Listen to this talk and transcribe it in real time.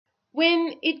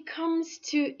When it comes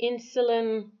to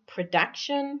insulin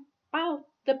production, well,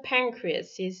 the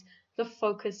pancreas is the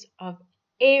focus of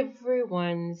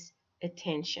everyone's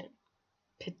attention,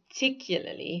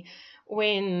 particularly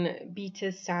when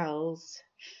beta cells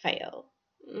fail.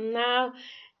 Now,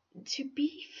 to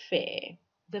be fair,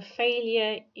 the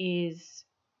failure is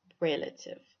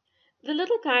relative. The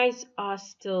little guys are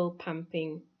still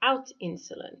pumping out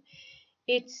insulin.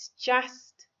 It's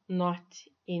just not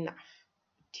enough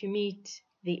to meet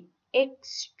the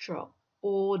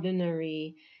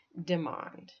extraordinary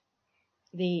demand.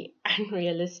 The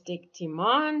unrealistic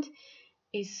demand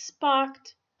is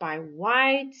sparked by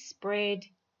widespread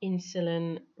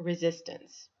insulin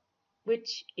resistance,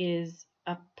 which is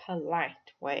a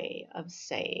polite way of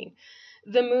saying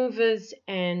the movers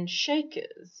and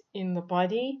shakers in the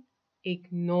body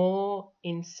ignore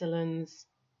insulin's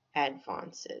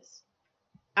advances.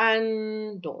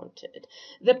 Undaunted,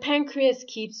 the pancreas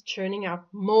keeps churning out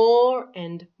more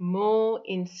and more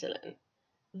insulin.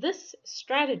 This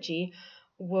strategy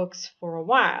works for a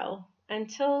while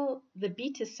until the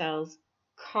beta cells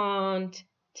can't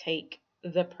take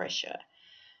the pressure.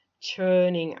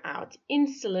 Churning out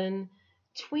insulin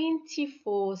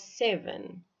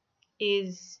 24/7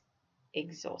 is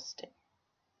exhausting.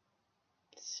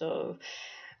 So,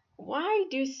 why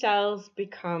do cells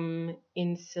become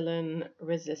insulin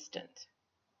resistant?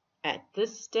 At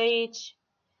this stage,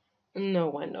 no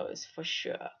one knows for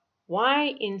sure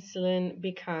why insulin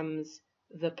becomes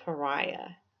the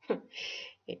pariah.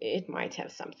 It might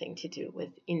have something to do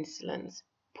with insulin's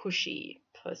pushy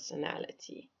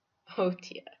personality. Oh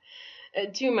dear.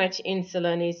 Too much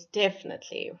insulin is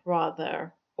definitely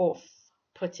rather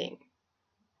off-putting.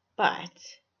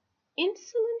 But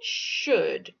insulin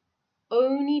should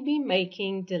only be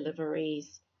making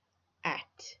deliveries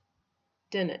at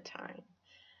dinner time.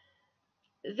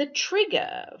 The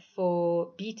trigger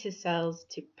for beta cells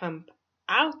to pump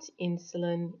out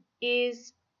insulin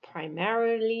is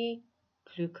primarily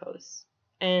glucose.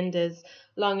 And as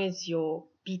long as your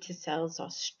beta cells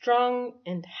are strong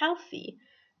and healthy,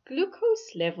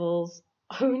 glucose levels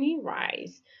only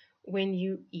rise when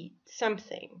you eat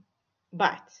something.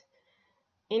 But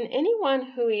in anyone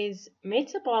who is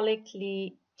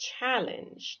metabolically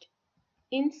challenged,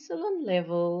 insulin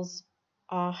levels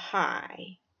are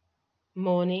high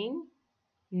morning,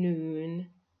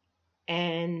 noon,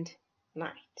 and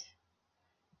night.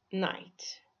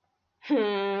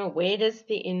 Where does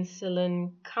the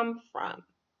insulin come from?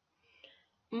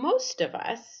 Most of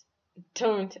us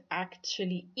don't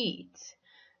actually eat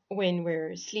when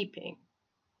we're sleeping.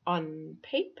 On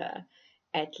paper,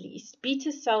 at least,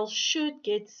 beta cells should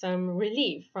get some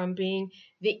relief from being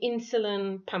the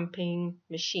insulin pumping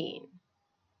machine.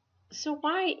 So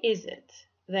why is it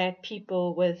that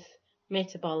people with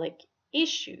metabolic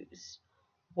issues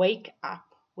wake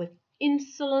up with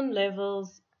insulin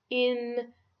levels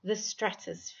in the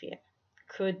stratosphere?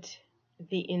 Could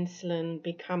the insulin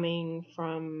be coming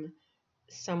from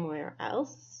somewhere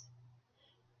else?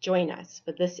 Join us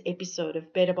for this episode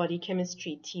of Better Body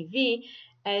Chemistry TV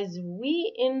as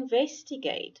we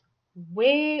investigate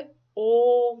where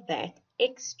all that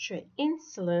extra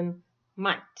insulin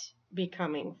might be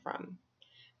coming from.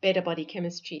 Better Body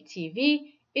Chemistry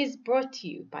TV is brought to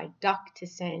you by Dr.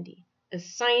 Sandy, a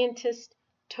scientist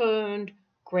turned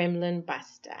gremlin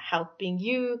buster, helping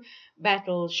you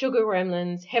battle sugar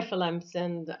gremlins, heifer lumps,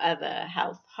 and other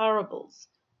health horribles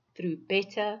through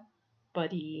better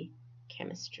body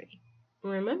chemistry.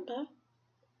 Remember,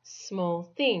 small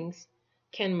things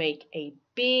can make a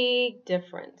big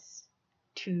difference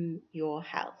to your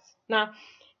health. Now,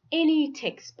 any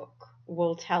textbook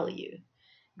will tell you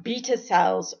beta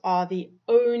cells are the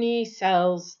only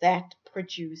cells that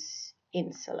produce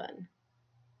insulin.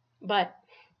 But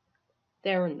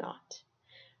they're not.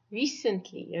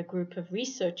 Recently, a group of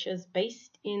researchers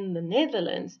based in the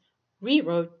Netherlands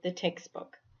rewrote the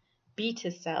textbook.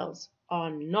 Beta cells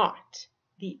are not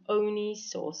the only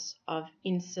source of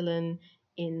insulin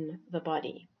in the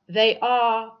body. They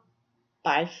are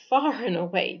by far and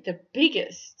away the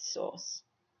biggest source,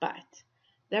 but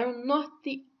they're not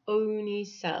the only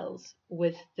cells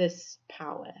with this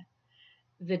power.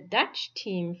 The Dutch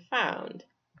team found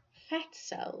fat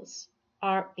cells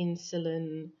are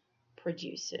insulin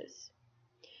producers.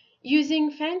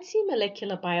 Using fancy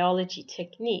molecular biology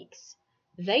techniques,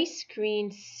 they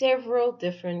screened several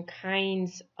different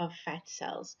kinds of fat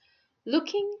cells,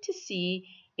 looking to see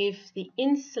if the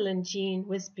insulin gene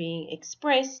was being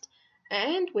expressed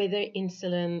and whether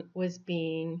insulin was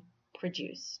being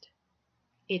produced.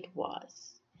 It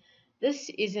was. This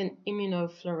is an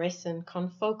immunofluorescent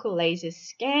confocal laser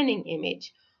scanning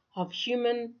image of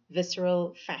human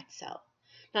visceral fat cell.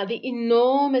 Now, the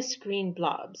enormous green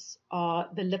blobs are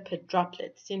the lipid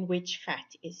droplets in which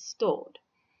fat is stored.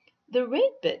 The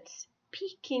red bits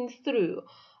peeking through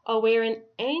are where an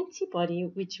antibody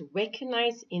which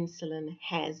recognizes insulin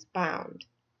has bound,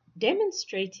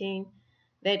 demonstrating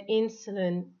that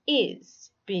insulin is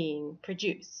being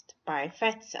produced by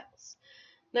fat cells.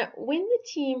 Now, when the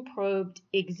team probed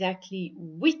exactly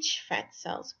which fat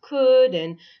cells could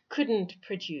and couldn't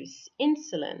produce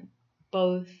insulin,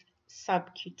 both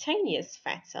subcutaneous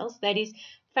fat cells, that is,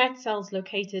 fat cells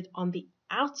located on the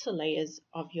outer layers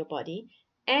of your body,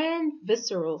 and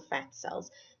visceral fat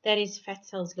cells, that is, fat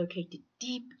cells located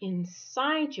deep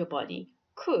inside your body,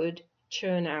 could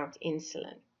churn out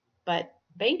insulin. But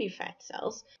baby fat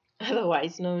cells,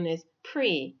 otherwise known as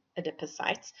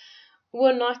pre-adipocytes,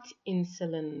 were not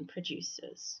insulin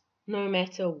producers, no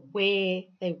matter where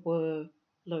they were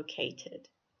located.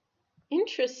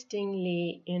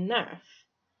 Interestingly enough,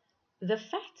 the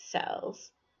fat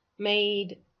cells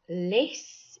made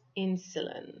less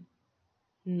insulin,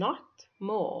 not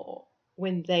more,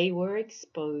 when they were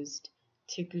exposed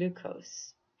to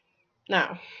glucose.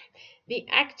 Now, the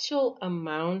actual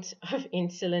amount of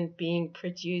insulin being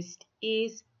produced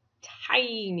is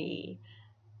tiny,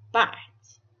 but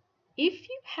if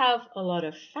you have a lot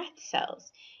of fat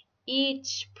cells,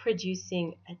 each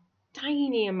producing a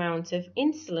tiny amount of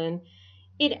insulin,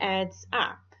 it adds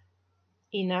up.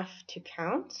 Enough to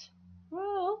count?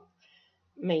 Well,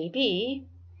 maybe.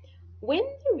 When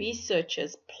the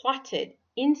researchers plotted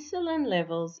insulin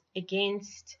levels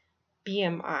against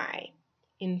BMI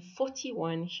in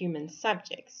 41 human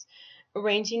subjects,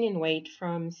 ranging in weight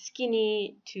from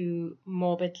skinny to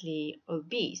morbidly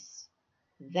obese,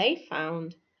 they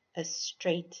found a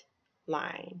straight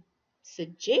line,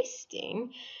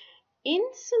 suggesting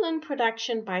insulin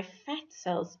production by fat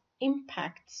cells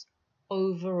impacts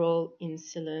overall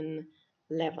insulin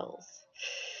levels.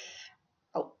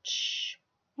 Ouch.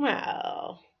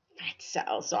 Well, fat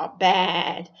cells are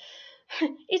bad.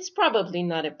 It's probably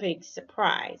not a big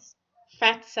surprise.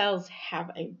 Fat cells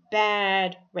have a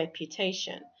bad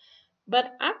reputation.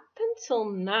 But up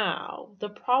until now, the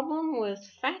problem with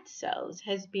fat cells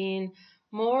has been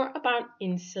more about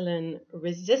insulin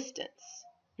resistance,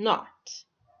 not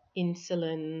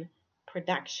insulin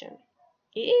production.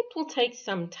 It will take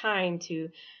some time to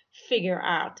figure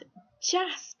out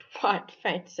just what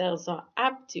fat cells are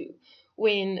up to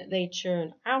when they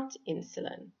churn out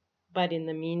insulin. But in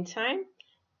the meantime,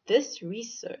 this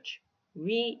research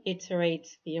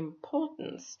reiterates the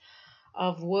importance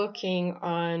of working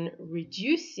on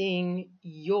reducing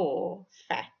your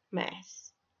fat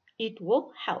mass. It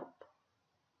will help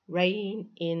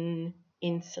rein in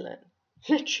insulin,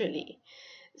 literally,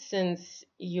 since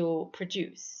you'll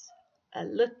produce a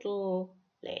little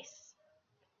less.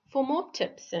 For more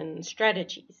tips and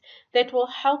strategies that will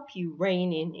help you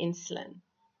rein in insulin,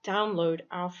 download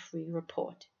our free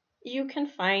report. You can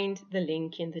find the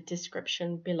link in the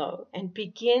description below and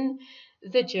begin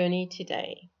the journey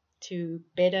today to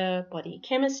better body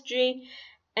chemistry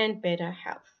and better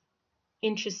health.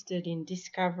 Interested in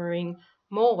discovering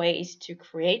more ways to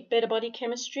create better body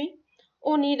chemistry,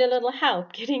 or need a little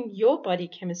help getting your body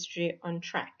chemistry on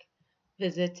track?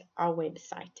 Visit our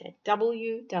website at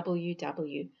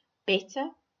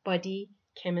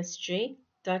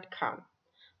www.betterbodychemistry.com.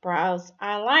 Browse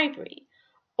our library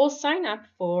or sign up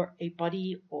for a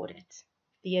body audit.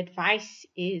 The advice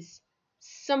is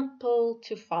simple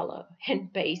to follow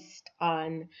and based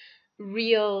on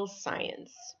real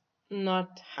science,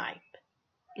 not hype.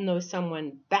 Know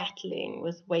someone battling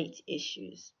with weight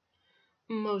issues.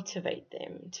 Motivate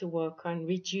them to work on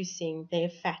reducing their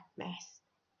fat mass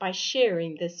by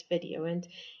sharing this video. And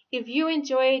if you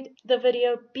enjoyed the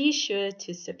video, be sure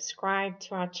to subscribe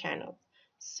to our channel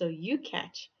so you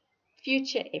catch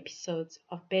future episodes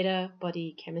of Better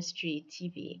Body Chemistry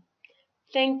TV.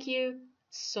 Thank you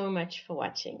so much for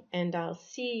watching, and I'll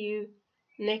see you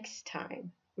next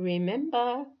time.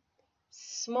 Remember,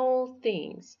 small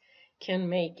things can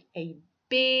make a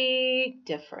big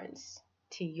difference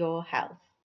to your health.